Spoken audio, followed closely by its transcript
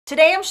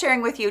Today I'm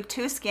sharing with you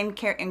 2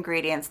 skincare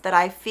ingredients that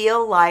I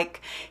feel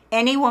like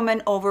any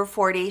woman over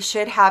 40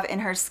 should have in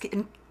her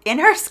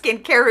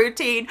skincare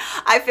routine.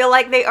 I feel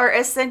like they are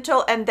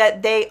essential and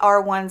that they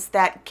are ones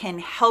that can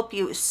help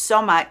you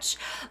so much.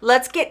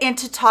 Let's get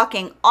into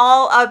talking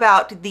all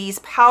about these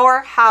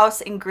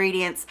powerhouse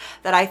ingredients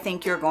that I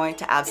think you're going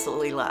to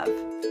absolutely love.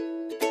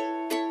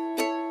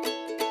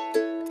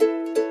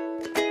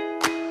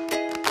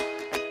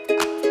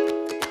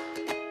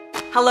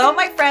 Hello,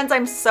 my friends.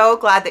 I'm so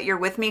glad that you're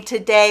with me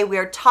today. We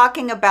are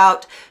talking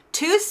about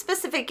 2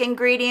 specific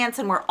ingredients,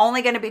 and we're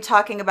only going to be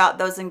talking about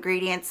those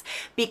ingredients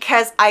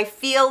because I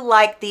feel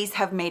like these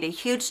have made a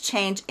huge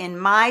change in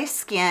my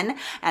skin,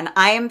 and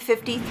I am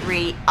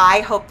 53. I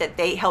hope that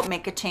they help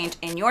make a change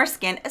in your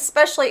skin,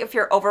 especially if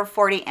you're over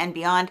 40 and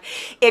beyond.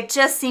 It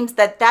just seems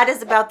that that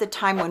is about the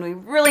time when we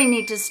really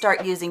need to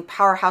start using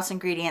powerhouse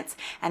ingredients,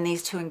 and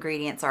these 2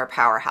 ingredients are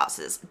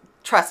powerhouses.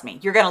 Trust me,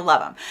 you're gonna love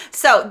them.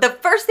 So the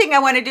first thing I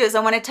want to do is I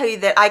want to tell you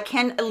that I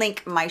can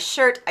link my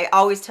shirt. I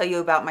always tell you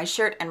about my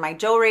shirt and my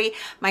jewelry.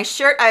 My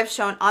shirt I've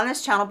shown on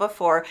this channel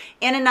before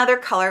in another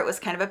color. It was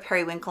kind of a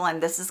periwinkle,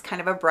 and this is kind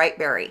of a bright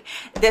berry.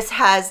 This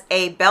has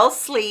a bell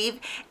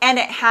sleeve, and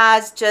it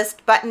has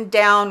just buttoned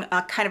down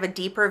kind of a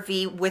deeper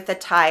V with a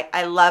tie.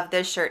 I love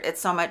this shirt. It's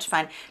so much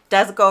fun.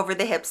 Does go over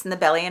the hips and the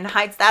belly and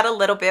hides that a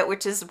little bit,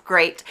 which is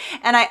great.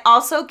 And I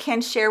also can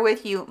share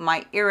with you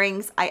my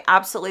earrings. I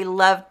absolutely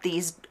love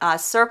these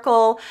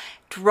circle,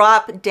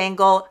 drop,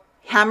 dangle,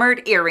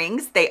 hammered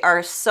earrings. They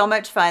are so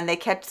much fun. They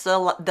catch the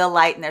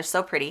light and they're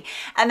so pretty.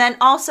 And then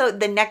also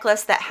the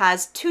necklace that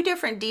has 2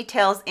 different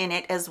details in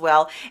it as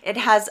well. It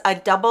has a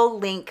double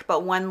link,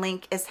 but one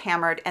link is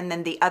hammered and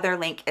then the other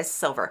link is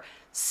silver.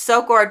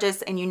 So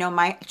gorgeous. And you know,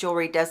 my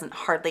jewelry doesn't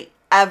hardly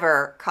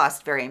ever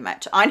cost very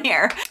much on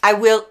here. I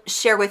will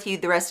share with you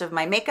the rest of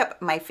my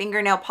makeup, my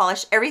fingernail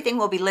polish. Everything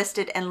will be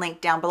listed and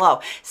linked down below.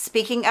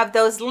 Speaking of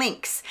those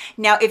links,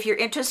 now if you're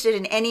interested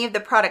in any of the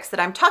products that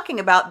I'm talking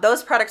about,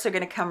 those products are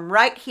going to come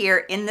right here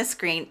in the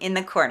screen in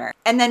the corner.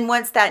 And then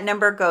once that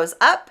number goes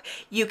up,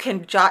 you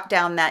can jot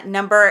down that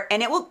number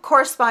and it will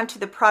correspond to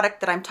the product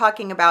that I'm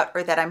talking about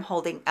or that I'm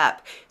holding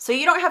up. So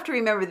you don't have to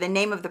remember the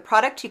name of the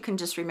product. You can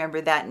just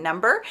remember that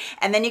number,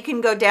 and then you can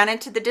go down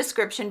into the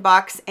description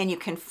box and you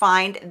can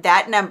find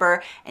that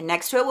number, and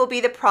next to it will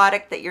be the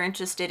product that you're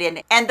interested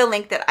in and the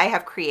link that I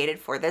have created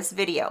for this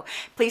video.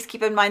 Please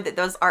keep in mind that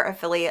those are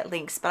affiliate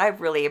links, but I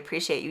really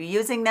appreciate you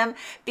using them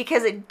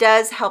because it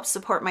does help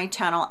support my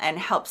channel and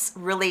helps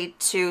really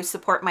to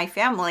support my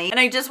family. And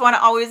I just want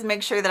to always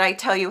make sure that I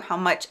tell you how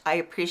much I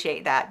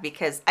appreciate that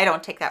because I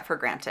don't take that for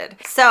granted.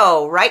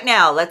 So right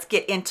now, let's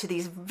get into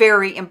these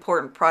very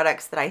important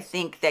products that I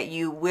think that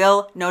you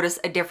will notice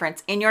a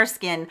difference in your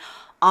skin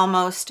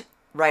almost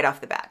right off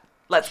the bat.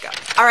 Let's go.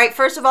 All right,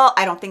 first of all,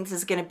 I don't think this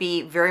is going to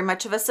be very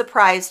much of a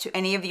surprise to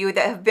any of you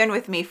that have been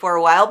with me for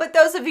a while, but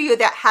those of you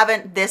that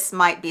haven't, this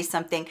might be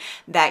something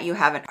that you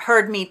haven't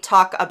heard me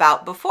talk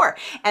about before,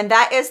 and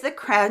that is the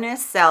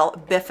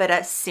Kranicell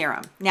Bifida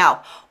Serum.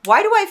 Now,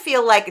 why do I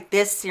feel like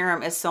this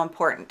serum is so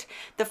important?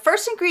 The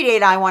first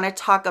ingredient I want to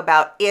talk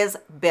about is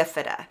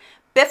Bifida.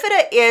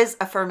 Bifida is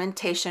a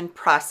fermentation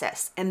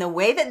process, and the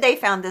way that they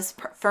found this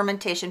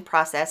fermentation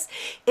process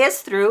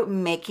is through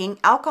making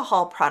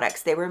alcohol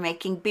products. They were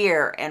making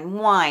beer and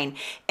wine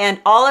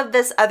and all of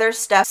this other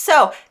stuff.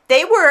 So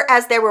they were,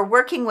 as they were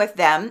working with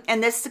them,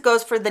 and this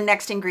goes for the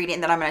next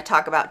ingredient that I'm going to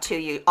talk about to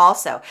you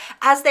also,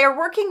 as they're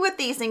working with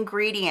these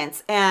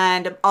ingredients,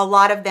 and a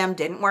lot of them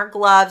didn't wear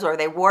gloves, or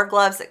they wore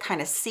gloves that kind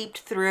of seeped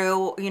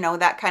through, you know,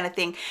 that kind of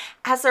thing.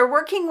 As they're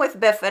working with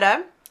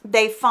Bifida,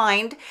 they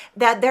find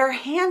that their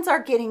hands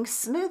are getting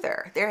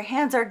smoother. Their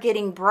hands are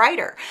getting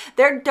brighter.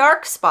 Their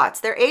dark spots,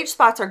 their age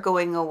spots are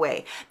going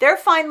away. Their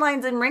fine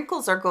lines and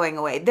wrinkles are going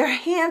away. Their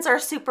hands are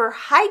super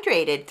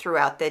hydrated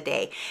throughout the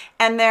day.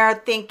 And they're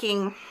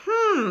thinking,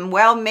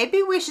 well,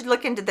 maybe we should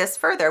look into this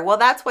further. Well,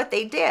 that's what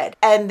they did.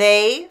 And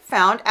they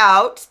found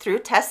out through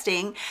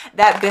testing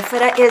that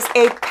Bifida is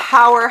a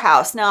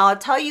powerhouse. Now, I'll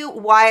tell you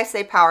why I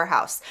say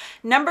powerhouse.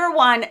 Number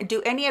 1,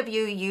 do any of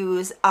you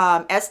use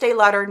Estee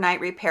Lauder Night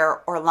Repair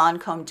or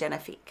Lancome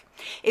Genifique?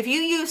 If you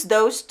use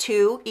those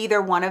 2,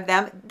 either one of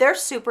them, they're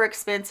super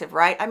expensive,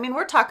 right? I mean,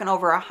 we're talking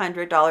over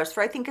 $100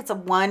 for, I think it's a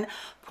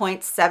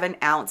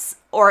 1.7 ounce,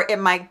 or it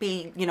might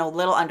be, you know, a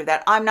little under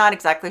that. I'm not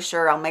exactly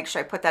sure. I'll make sure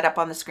I put that up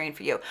on the screen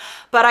for you.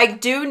 But I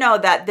do know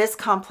that this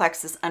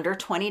complex is under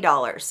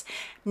 $20.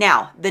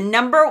 Now, the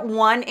number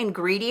 1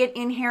 ingredient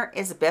in here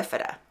is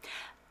Bifida.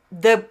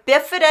 The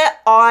Bifida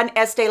on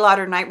Estee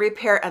Lauder Night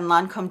Repair and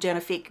Lancome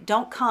Genifique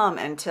don't come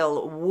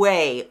until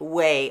way,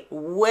 way,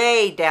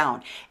 way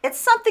down. It's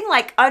something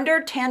like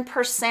under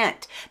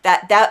 10%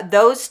 that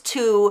those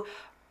 2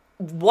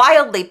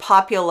 wildly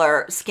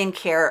popular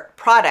skincare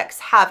products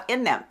have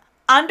in them.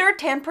 Under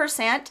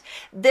 10%,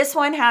 this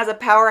one has a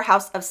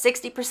powerhouse of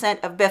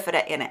 60% of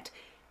Bifida in it.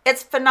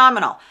 It's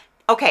phenomenal.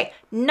 Okay,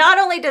 not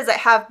only does it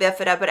have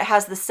Bifida, but it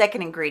has the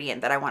second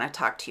ingredient that I want to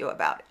talk to you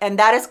about, and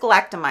that is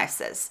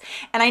galactomyces.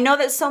 And I know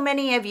that so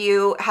many of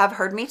you have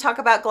heard me talk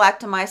about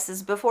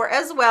galactomyces before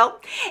as well,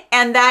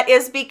 and that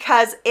is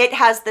because it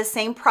has the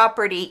same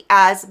property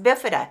as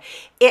Bifida.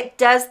 It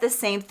does the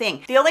same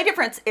thing. The only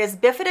difference is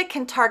Bifida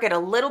can target a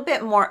little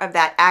bit more of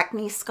that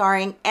acne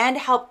scarring and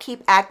help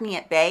keep acne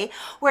at bay,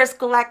 whereas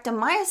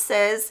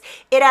galactomyces,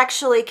 it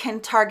actually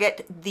can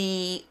target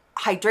the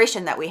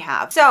hydration that we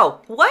have.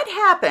 So what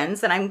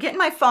happens, and I'm getting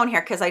my phone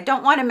here because I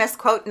don't want to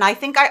misquote, and I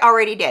think I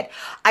already did.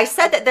 I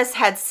said that this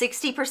had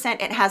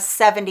 60%, it has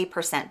 70%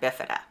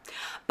 Bifida,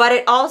 but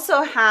it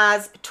also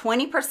has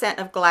 20%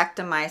 of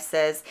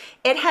galactomyces.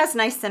 It has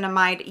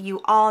niacinamide.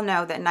 You all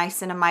know that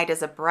niacinamide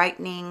is a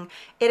brightening.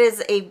 It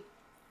is a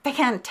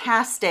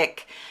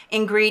fantastic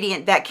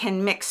ingredient that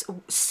can mix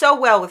so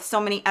well with so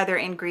many other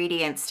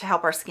ingredients to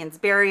help our skin's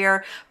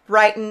barrier,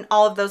 brighten,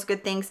 all of those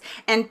good things,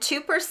 and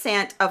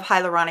 2% of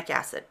hyaluronic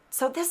acid.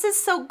 So this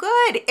is so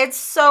good. It's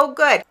so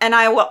good. And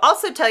I will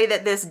also tell you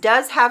that this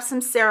does have some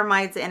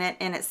ceramides in it,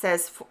 and it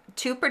says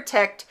to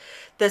protect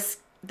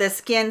the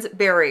skin's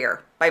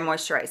barrier by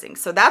moisturizing.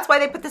 So that's why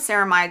they put the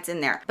ceramides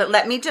in there. But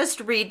let me just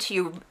read to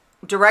you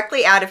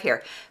directly out of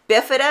here.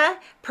 Bifida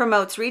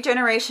promotes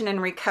regeneration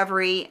and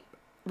recovery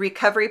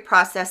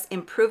process,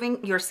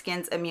 improving your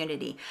skin's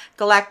immunity.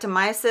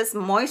 Galactomyces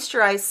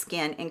moisturize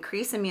skin,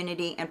 increase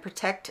immunity, and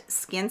protect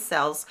skin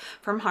cells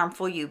from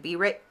harmful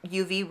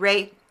UV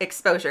ray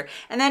exposure.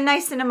 And then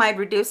niacinamide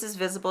reduces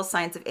visible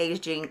signs of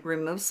aging,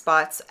 removes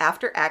spots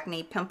after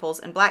acne, pimples,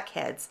 and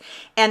blackheads.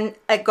 And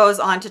it goes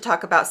on to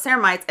talk about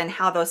ceramides and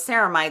how those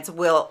ceramides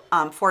will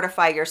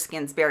fortify your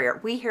skin's barrier.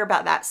 We hear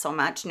about that so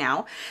much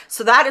now.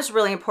 So that is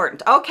really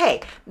important. Okay,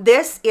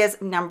 this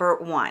is number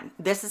one.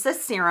 This is a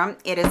serum.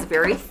 It is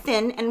very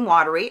thin and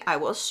watery. I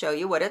will show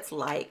you what it's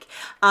like.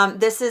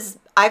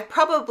 I've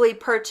probably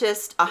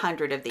purchased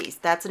 100 of these.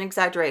 That's an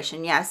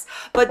exaggeration, yes.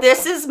 But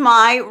this is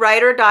my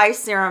Ride or Die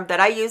serum that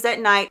I use at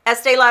night.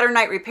 Estee Lauder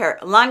Night Repair,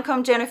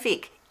 Lancome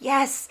Genifique.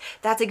 Yes,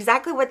 that's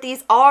exactly what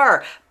these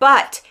are,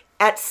 but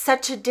at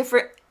such a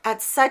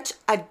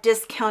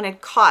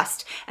discounted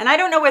cost. And I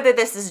don't know whether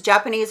this is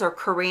Japanese or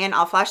Korean.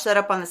 I'll flash that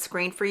up on the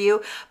screen for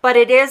you, but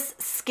it is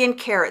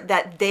skincare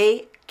that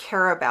they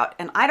care about.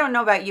 And I don't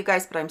know about you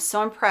guys, but I'm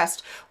so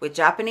impressed with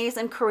Japanese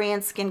and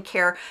Korean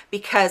skincare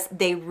because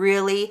they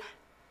really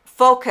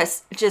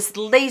focus, just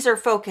laser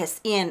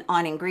focus in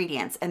on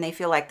ingredients, and they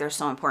feel like they're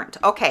so important.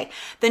 Okay,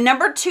 the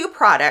number two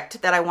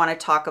product that I want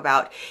to talk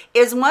about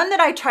is one that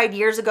I tried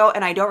years ago,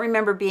 and I don't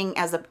remember being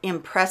as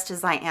impressed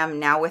as I am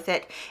now with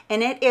it,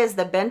 and it is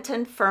the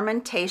Benton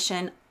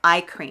Fermentation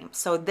eye cream.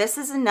 So this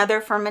is another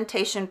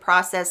fermentation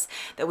process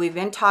that we've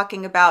been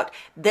talking about.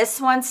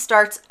 This one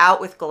starts out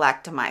with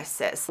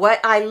galactomyces. What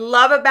I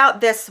love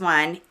about this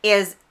one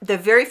is the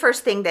very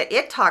first thing that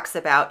it talks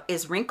about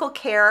is wrinkle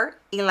care,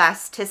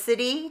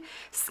 elasticity,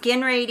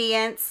 skin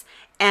radiance,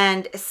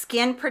 and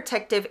skin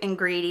protective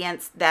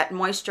ingredients that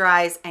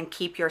moisturize and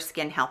keep your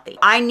skin healthy.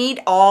 I need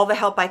all the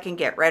help I can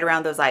get right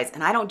around those eyes.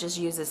 And I don't just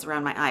use this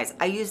around my eyes.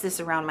 I use this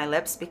around my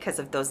lips because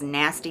of those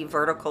nasty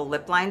vertical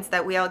lip lines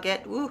that we all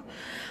get. Ooh.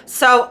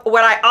 So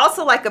what I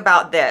also like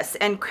about this,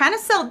 and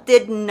Kranicell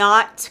did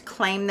not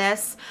claim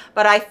this,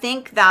 but I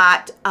think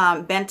that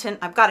Benton,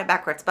 I've got it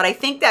backwards, but I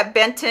think that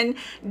Benton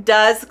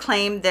does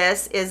claim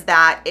this, is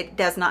that it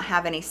does not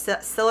have any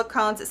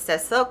silicones. It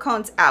says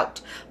silicones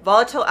out,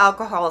 volatile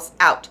alcohols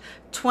out,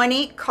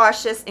 20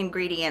 cautious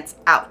ingredients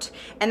out.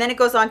 And then it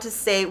goes on to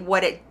say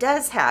what it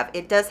does have.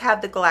 It does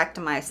have the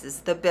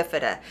galactomyces, the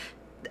Bifida,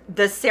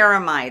 the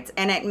ceramides,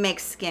 and it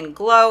makes skin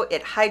glow,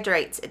 it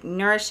hydrates, it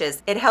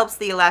nourishes, it helps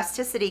the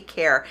elasticity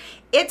care.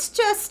 It's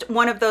just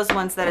one of those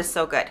ones that is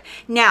so good.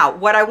 Now,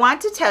 what I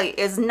want to tell you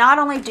is not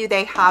only do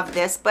they have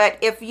this, but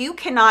if you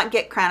cannot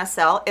get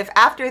Kranicell, if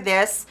after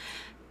this,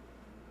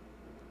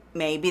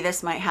 maybe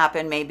this might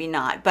happen, maybe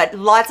not, but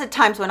lots of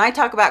times when I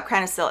talk about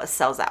Kranicell, it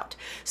sells out.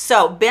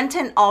 So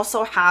Benton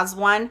also has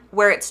one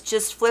where it's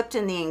just flipped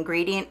in the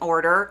ingredient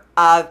order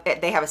of it.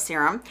 They have a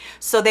serum,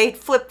 so they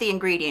flip the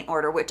ingredient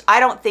order, which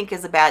I don't think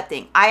is a bad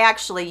thing. I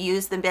actually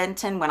use the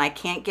Benton when I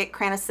can't get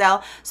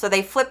Kranicell, so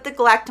they flip the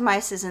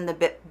galactomyces and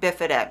the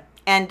Bifida,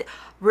 and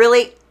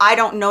really I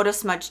don't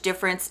notice much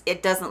difference.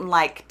 It doesn't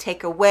like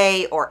take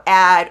away or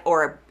add,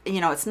 or you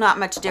know, it's not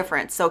much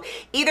different. So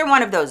either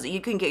one of those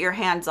you can get your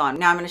hands on.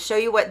 Now I'm going to show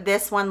you what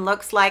this one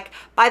looks like.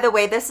 By the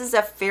way, this is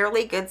a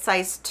fairly good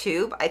sized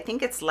tube. I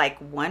think it's like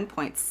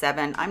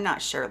 1.7. I'm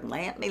not sure.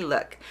 Let me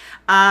look.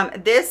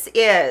 This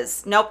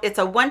is, nope, it's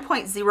a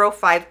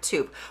 1.05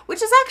 tube,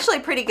 which is actually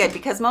pretty good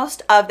because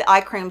most of the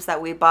eye creams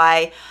that we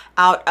buy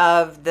out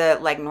of the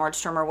like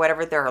Nordstrom or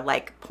whatever, they're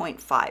like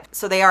 0.5.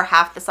 So they are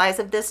half the size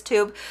of this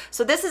tube.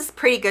 So this is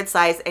pretty good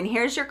size. And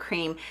here's your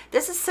cream.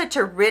 This is such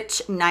a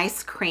rich,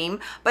 nice cream,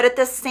 but at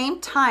the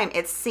same time,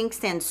 it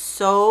sinks in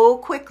so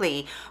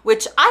quickly,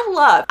 which I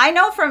love. I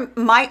know from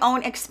my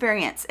own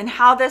experience and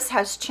how this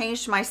has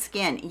changed my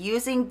skin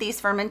using these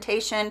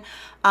fermentation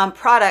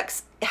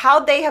products. how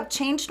they have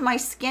changed my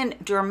skin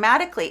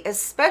dramatically,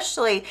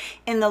 especially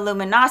in the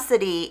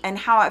luminosity, and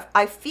how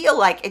I feel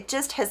like it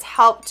just has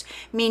helped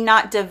me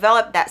not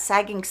develop that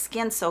sagging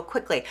skin so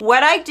quickly.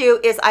 What I do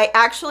is I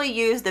actually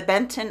use the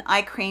Benton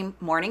eye cream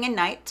morning and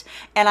night,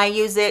 and I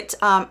use it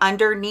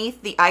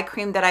underneath the eye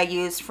cream that I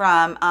use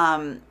from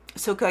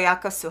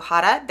Sukoyaka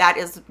Suhada. That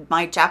is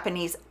my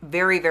Japanese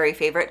very, very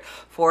favorite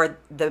for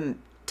the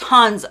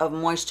tons of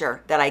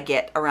moisture that I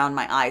get around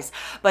my eyes.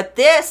 But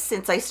this,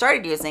 since I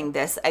started using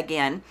this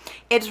again,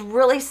 it's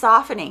really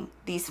softening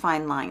these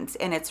fine lines,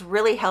 and it's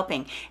really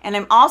helping. And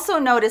I'm also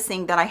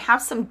noticing that I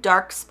have some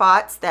dark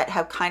spots that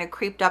have kind of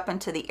creeped up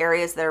into the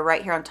areas that are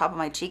right here on top of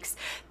my cheeks.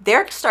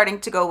 They're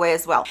starting to go away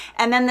as well.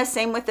 And then the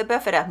same with the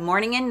Bifida,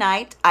 morning and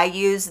night. I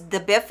use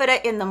the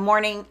Bifida in the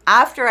morning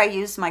after I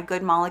use my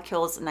Good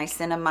Molecules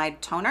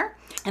Niacinamide toner.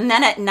 And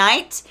then at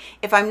night,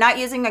 if I'm not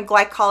using a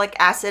glycolic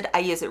acid, I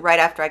use it right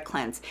after I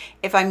cleanse.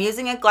 If I'm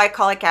using a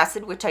glycolic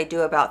acid, which I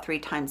do about three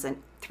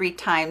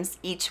times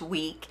each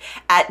week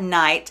at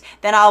night,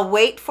 then I'll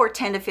wait for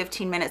 10 to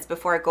 15 minutes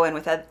before I go in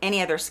with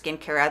any other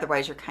skincare.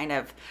 Otherwise, you're kind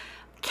of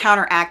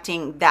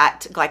counteracting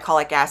that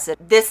glycolic acid.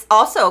 This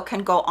also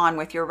can go on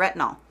with your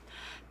retinol.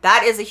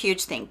 That is a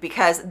huge thing,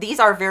 because these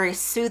are very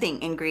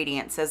soothing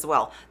ingredients as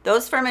well.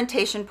 Those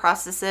fermentation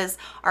processes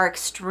are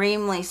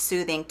extremely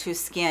soothing to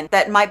skin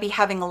that might be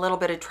having a little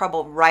bit of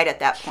trouble right at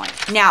that point.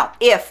 Now,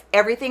 if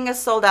everything is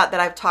sold out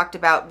that I've talked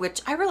about, which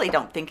I really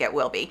don't think it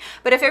will be,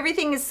 but if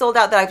everything is sold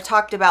out that I've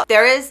talked about,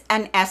 there is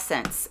an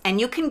essence,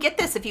 and you can get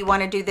this if you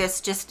want to do this,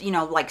 just, you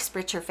know, like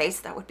spritz your face.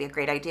 That would be a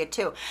great idea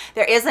too.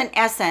 There is an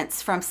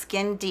essence from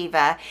Skin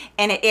Diva,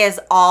 and it is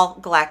all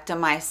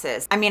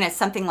galactomyces. I mean, it's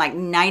something like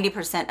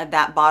 90% of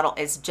that bottle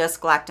is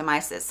just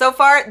galactomyces. So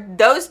far,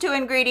 those two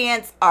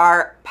ingredients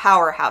are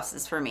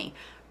powerhouses for me.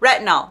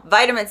 Retinol,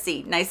 vitamin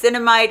C,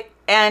 niacinamide,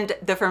 and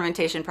the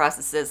fermentation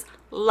processes.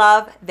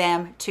 Love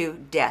them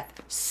to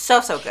death.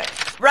 So good.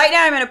 Right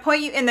now, I'm going to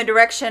point you in the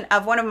direction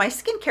of one of my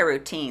skincare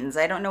routines.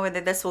 I don't know whether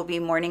this will be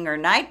morning or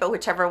night, but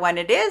whichever one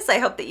it is, I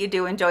hope that you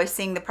do enjoy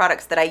seeing the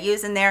products that I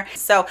use in there.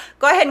 So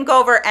go ahead and go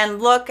over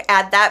and look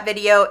at that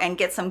video and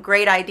get some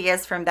great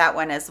ideas from that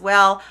one as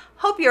well.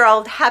 Hope you're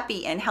all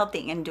happy and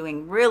healthy and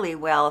doing really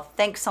well.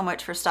 Thanks so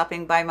much for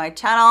stopping by my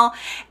channel,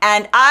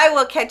 and I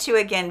will catch you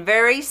again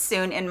very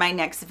soon in my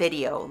next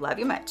video. Love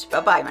you much.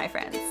 Bye-bye, my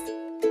friends.